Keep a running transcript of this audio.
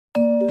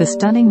The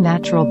stunning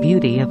natural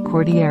beauty of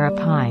Cordillera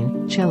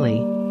pine, Chile.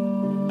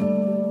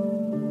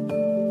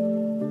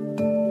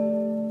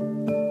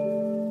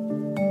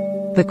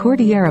 The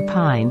Cordillera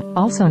pine,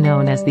 also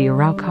known as the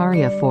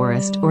Araucaria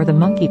forest or the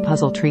monkey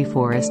puzzle tree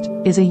forest,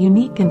 is a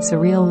unique and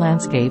surreal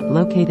landscape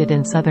located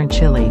in southern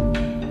Chile.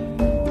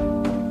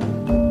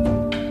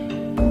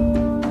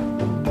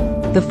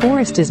 The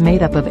forest is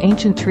made up of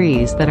ancient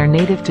trees that are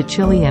native to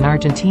Chile and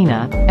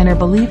Argentina, and are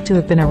believed to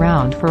have been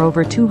around for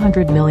over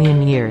 200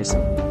 million years.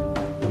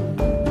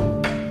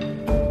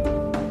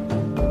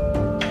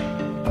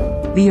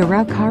 The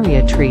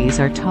Araucaria trees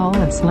are tall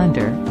and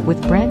slender,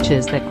 with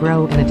branches that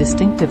grow in a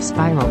distinctive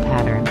spiral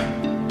pattern.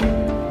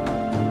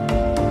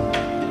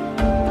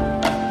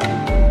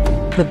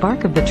 The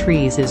bark of the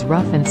trees is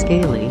rough and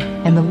scaly,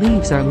 and the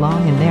leaves are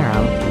long and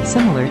narrow,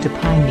 similar to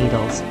pine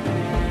needles.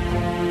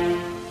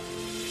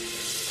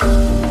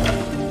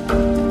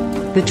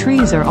 The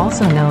trees are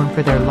also known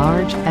for their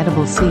large,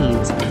 edible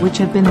seeds, which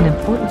have been an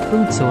important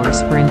food source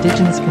for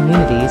indigenous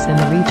communities in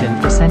the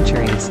region for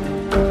centuries.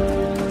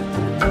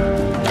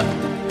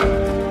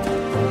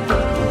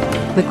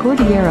 The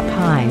Cordillera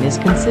pine is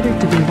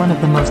considered to be one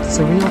of the most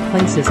surreal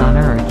places on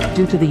Earth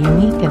due to the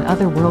unique and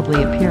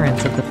otherworldly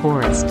appearance of the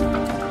forest.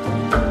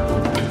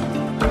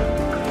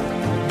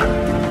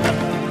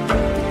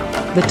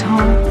 The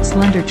tall,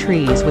 slender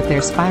trees with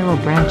their spiral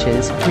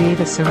branches create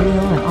a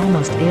surreal and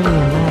almost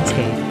alien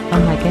landscape,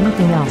 unlike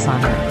anything else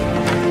on Earth.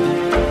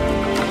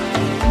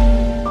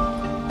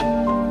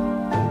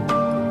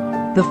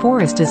 The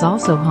forest is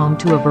also home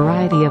to a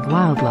variety of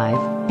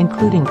wildlife,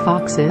 including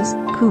foxes,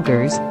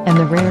 cougars, and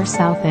the rare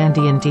South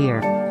Andean deer.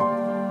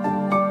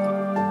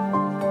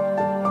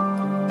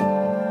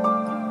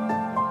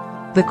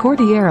 The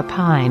Cordillera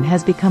pine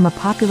has become a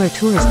popular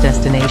tourist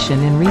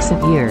destination in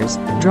recent years,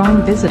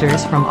 drawing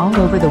visitors from all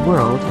over the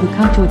world who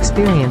come to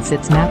experience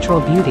its natural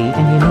beauty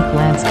and unique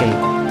landscape.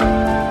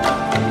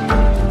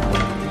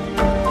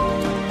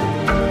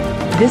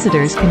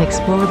 Visitors can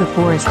explore the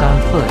forest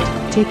on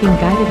foot, taking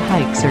guided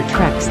hikes or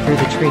treks through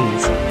the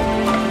trees.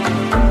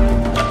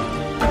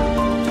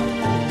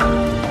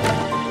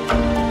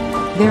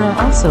 There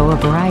are also a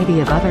variety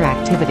of other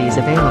activities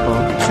available,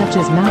 such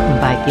as mountain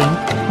biking,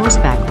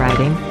 horseback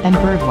riding, and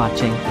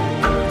birdwatching.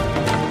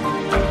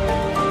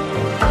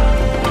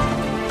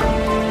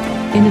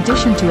 In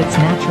addition to its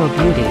natural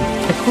beauty,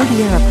 the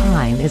Cordillera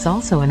pine is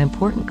also an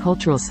important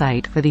cultural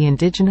site for the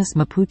indigenous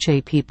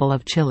Mapuche people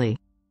of Chile.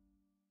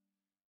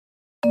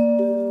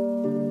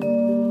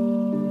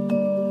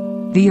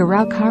 The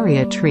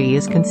Araucaria tree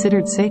is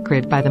considered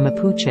sacred by the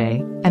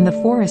Mapuche, and the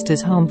forest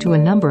is home to a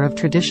number of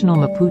traditional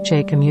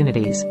Mapuche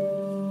communities.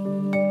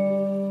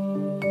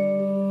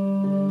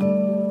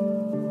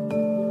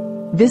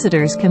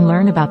 Visitors can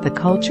learn about the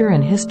culture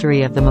and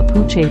history of the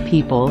Mapuche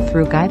people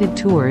through guided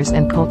tours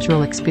and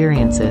cultural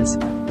experiences.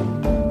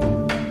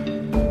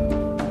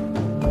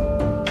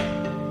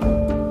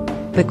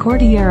 The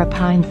Cordillera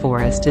pine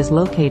forest is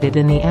located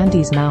in the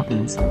Andes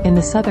Mountains, in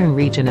the southern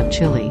region of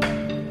Chile.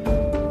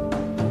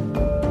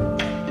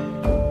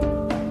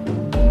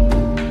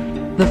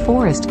 The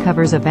forest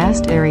covers a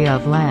vast area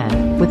of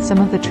land, with some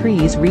of the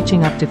trees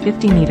reaching up to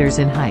 50 meters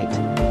in height.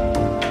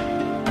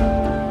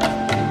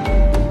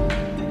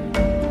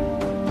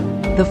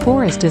 The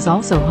forest is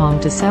also home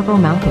to several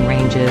mountain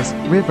ranges,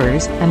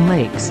 rivers, and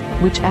lakes,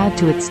 which add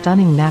to its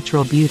stunning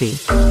natural beauty.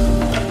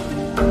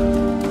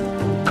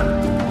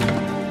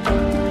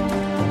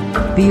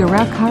 The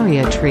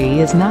Araucaria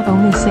tree is not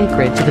only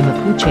sacred to the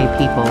Mapuche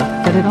people,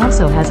 but it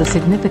also has a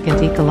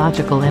significant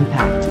ecological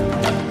impact.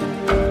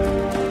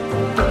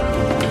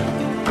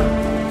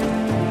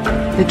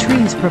 The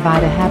trees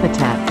provide a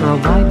habitat for a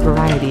wide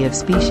variety of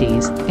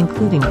species,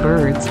 including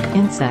birds,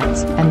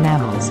 insects, and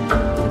mammals.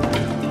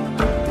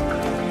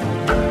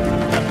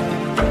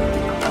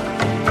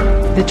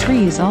 The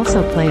trees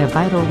also play a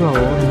vital role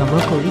in the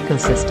local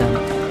ecosystem,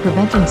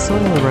 preventing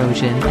soil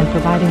erosion and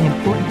providing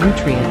important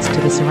nutrients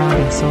to the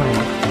surrounding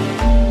soil.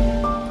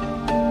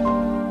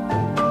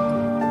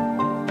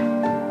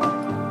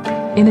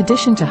 In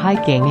addition to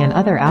hiking and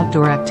other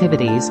outdoor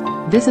activities,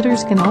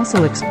 visitors can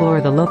also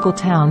explore the local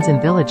towns and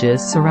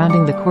villages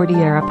surrounding the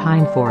Cordillera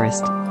pine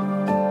forest.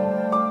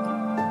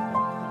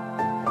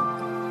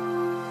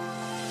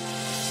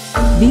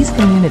 These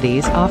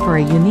communities offer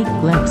a unique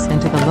glimpse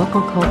into the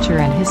local culture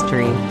and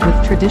history,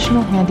 with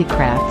traditional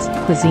handicrafts,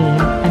 cuisine,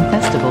 and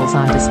festivals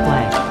on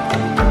display.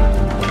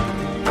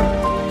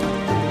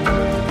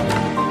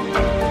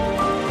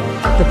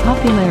 The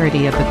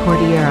popularity of the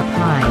Cordillera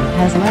pine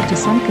has led to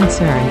some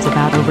concerns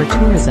about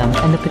over-tourism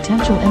and the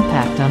potential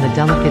impact on the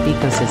delicate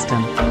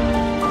ecosystem.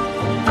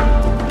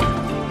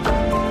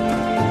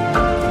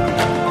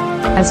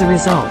 As a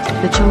result,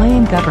 the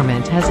Chilean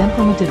government has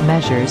implemented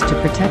measures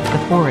to protect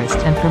the forest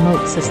and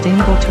promote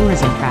sustainable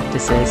tourism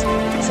practices,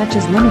 such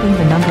as limiting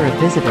the number of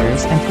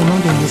visitors and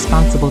promoting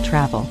responsible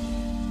travel.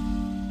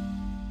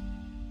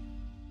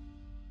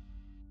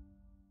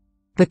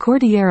 The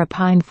Cordillera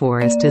pine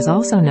forest is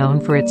also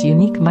known for its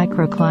unique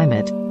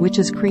microclimate, which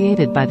is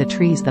created by the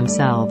trees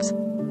themselves.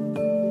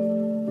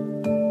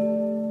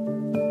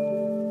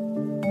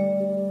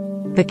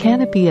 The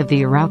canopy of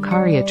the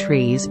Araucaria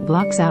trees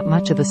blocks out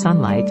much of the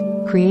sunlight,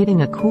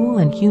 creating a cool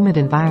and humid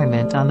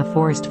environment on the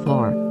forest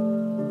floor.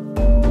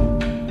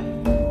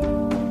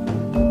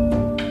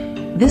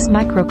 This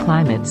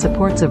microclimate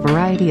supports a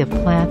variety of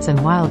plants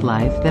and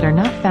wildlife that are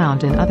not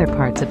found in other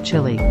parts of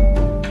Chile.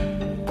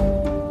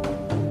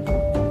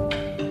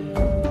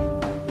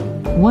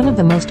 One of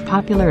the most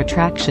popular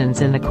attractions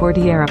in the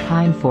Cordillera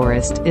Pine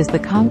Forest is the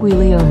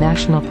Conguileo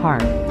National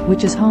Park,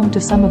 which is home to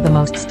some of the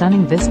most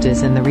stunning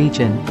vistas in the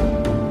region.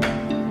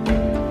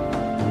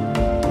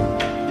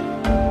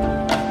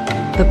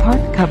 The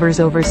park covers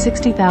over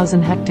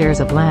 60,000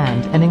 hectares of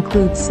land and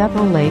includes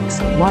several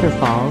lakes,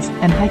 waterfalls,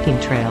 and hiking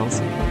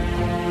trails.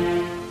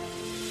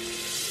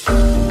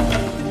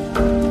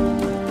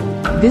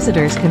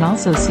 Visitors can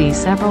also see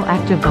several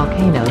active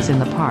volcanoes in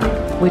the park,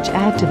 which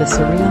add to the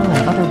surreal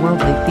and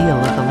otherworldly feel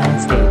of the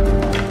landscape.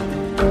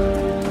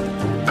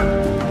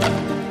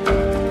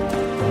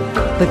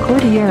 The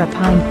Cordillera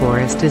Pine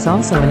Forest is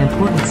also an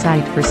important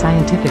site for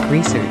scientific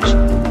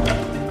research.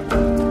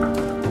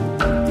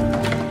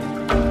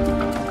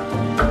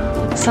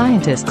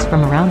 Scientists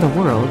from around the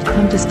world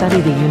come to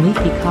study the unique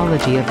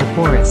ecology of the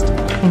forest,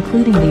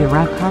 including the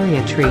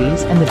Araucaria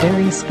trees and the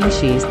various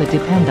species that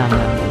depend on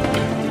them.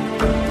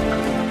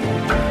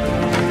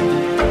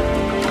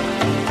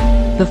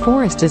 The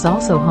forest is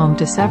also home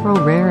to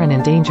several rare and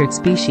endangered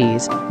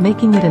species,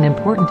 making it an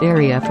important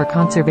area for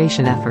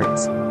conservation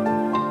efforts.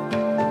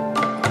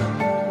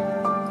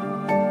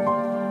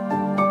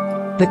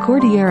 The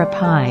Cordillera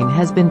Pine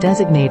has been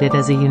designated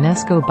as a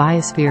UNESCO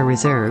Biosphere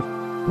Reserve,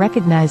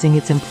 recognizing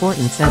its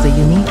importance as a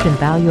unique and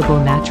valuable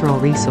natural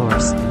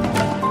resource.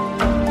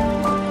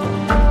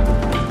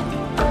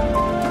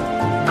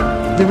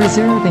 The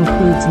reserve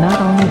includes not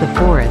only the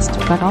forest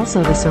but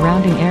also the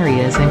surrounding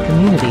areas and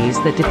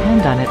communities that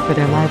depend on it for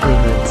their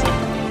livelihoods.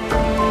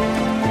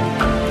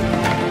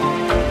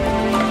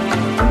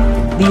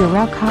 The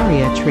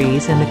Araucaria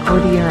trees and the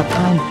Cordillera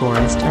Pine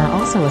Forest are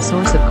also a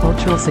source of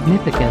cultural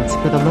significance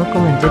for the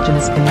local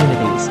indigenous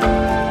communities.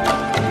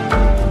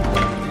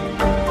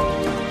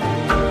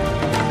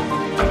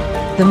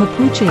 The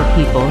Mapuche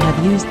people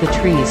have used the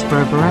trees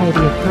for a variety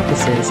of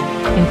purposes,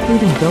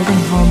 including building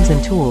homes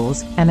and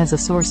tools, and as a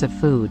source of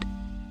food.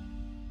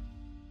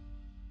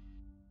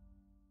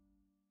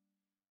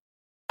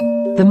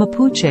 The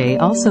Mapuche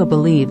also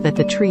believe that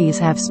the trees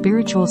have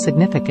spiritual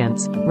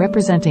significance,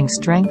 representing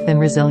strength and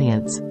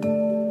resilience.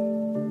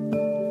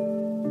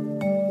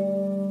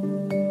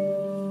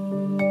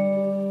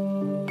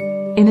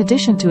 In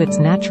addition to its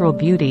natural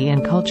beauty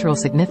and cultural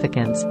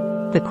significance,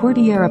 the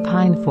Cordillera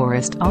Pine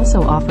Forest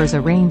also offers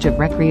a range of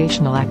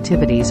recreational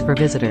activities for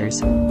visitors.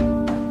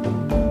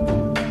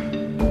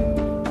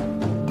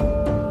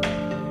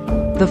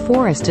 The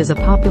forest is a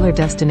popular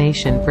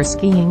destination for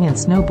skiing and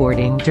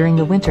snowboarding during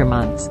the winter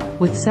months,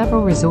 with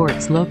several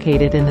resorts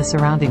located in the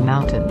surrounding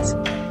mountains.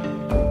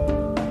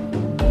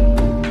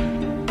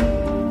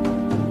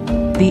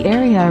 The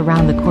area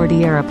around the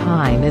Cordillera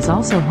Pine is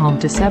also home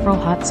to several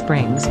hot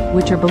springs,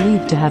 which are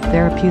believed to have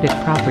therapeutic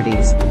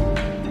properties.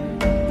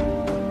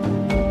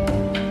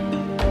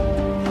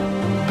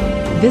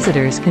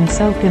 Visitors can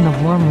soak in the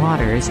warm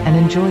waters and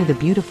enjoy the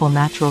beautiful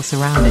natural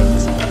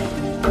surroundings.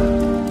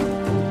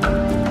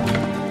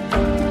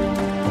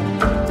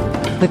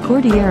 The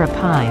Cordillera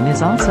Pine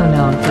is also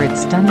known for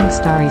its stunning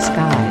starry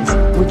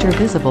skies, which are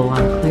visible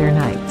on clear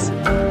nights.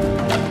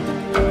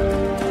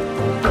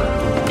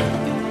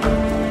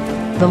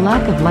 The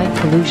lack of light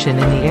pollution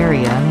in the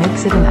area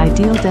makes it an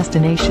ideal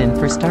destination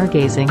for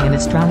stargazing and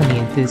astronomy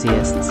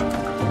enthusiasts.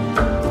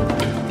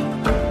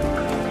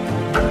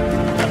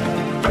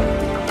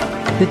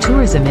 The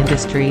tourism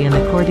industry in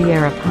the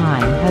Cordillera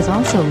Pine has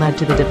also led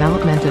to the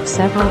development of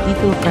several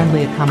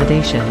eco-friendly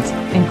accommodations,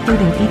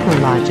 including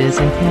eco-lodges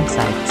and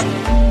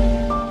campsites.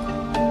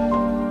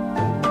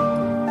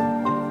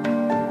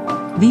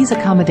 These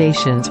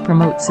accommodations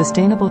promote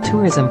sustainable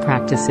tourism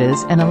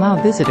practices and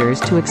allow visitors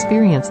to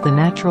experience the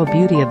natural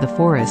beauty of the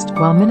forest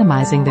while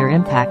minimizing their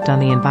impact on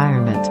the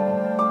environment.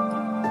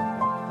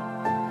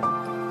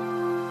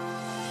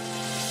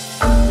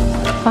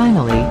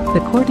 Finally, the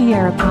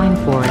Cordillera Pine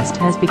Forest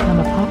has become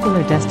a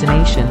popular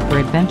destination for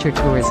adventure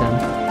tourism,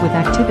 with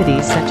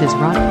activities such as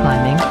rock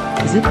climbing,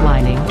 zip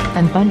lining,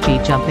 and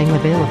bungee jumping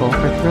available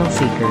for thrill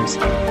seekers.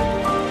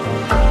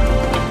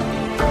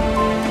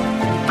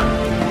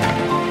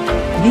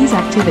 These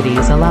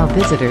activities allow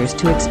visitors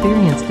to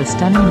experience the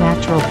stunning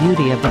natural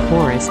beauty of the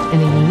forest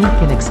in a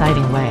unique and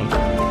exciting way.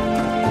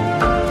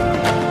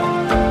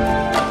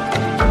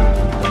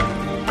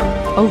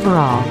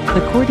 Overall,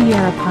 the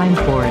Cordillera Pine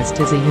Forest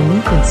is a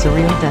unique and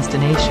surreal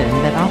destination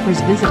that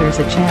offers visitors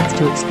a chance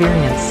to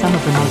experience some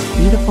of the most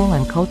beautiful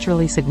and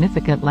culturally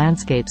significant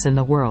landscapes in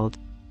the world.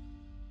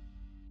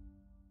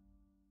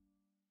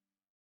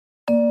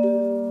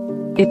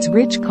 Its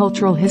rich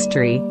cultural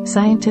history,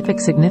 scientific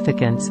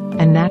significance,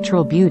 and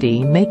natural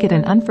beauty make it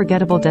an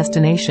unforgettable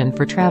destination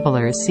for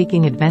travelers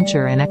seeking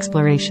adventure and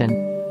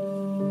exploration.